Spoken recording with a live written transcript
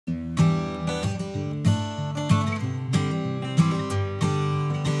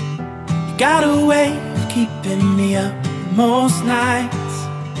got a way of keeping me up most nights.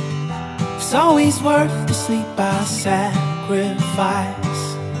 It's always worth the sleep I sacrifice.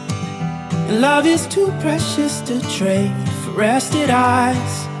 And love is too precious to trade for rested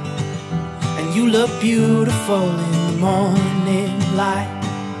eyes. And you look beautiful in the morning light.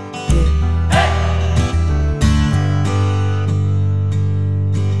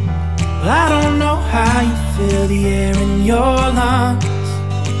 Well, I don't know how you feel the air in your lungs,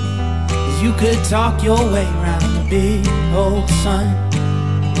 'cause you could talk your way around the big old sun.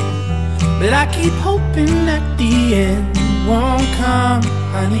 But I keep hoping that the end won't come,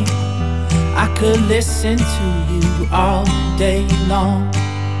 honey. I could listen to you all day long.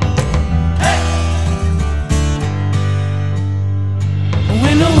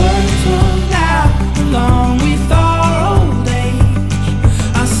 When the words run out along with our old age,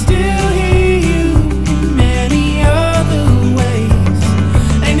 I still hear you in many other ways.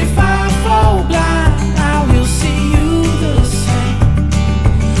 And if I fall blind, I will see you the same.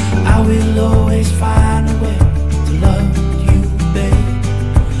 I will always find a way to love you, babe.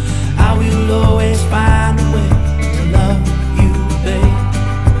 I will always find a way to love you, babe.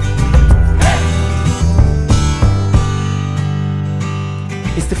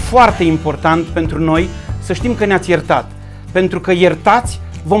 Este foarte important pentru noi să știm că ne-ați iertat, pentru că iertați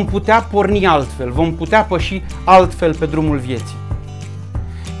vom putea porni altfel, vom putea păși altfel pe drumul vieții.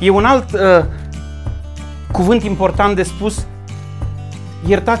 E un alt cuvânt important de spus: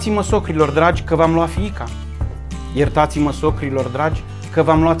 iertați-mă, socrilor dragi, că v-am luat fiica. Iertați-mă, socrilor dragi, că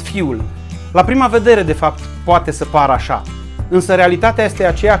v-am luat fiul. La prima vedere, de fapt, poate să pară așa, însă realitatea este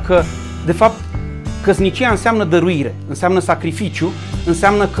aceea că, de fapt, căsnicia înseamnă dăruire, înseamnă sacrificiu,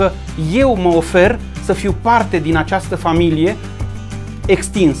 înseamnă că eu mă ofer să fiu parte din această familie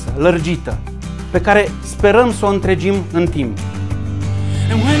extinsă, lărgită, pe care sperăm să o întregim în timp.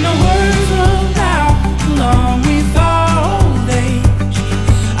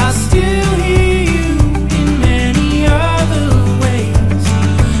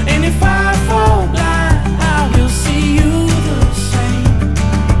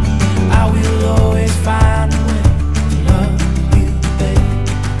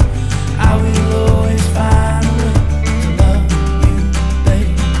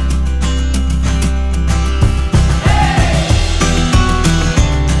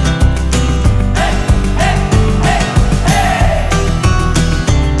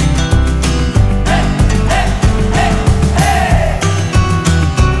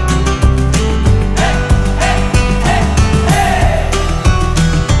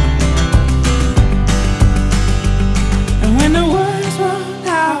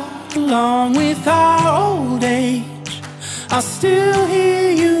 Along with our old age, I'll still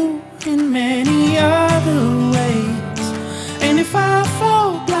hear you in many other ways. And if I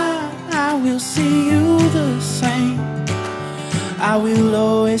fall blind, I will see you the same. I will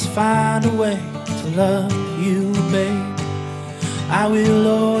always find a way to love you, babe. I will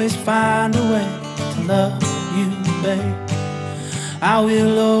always find a way to love you, babe. I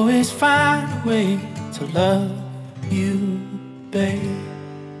will always find a way to love you, babe.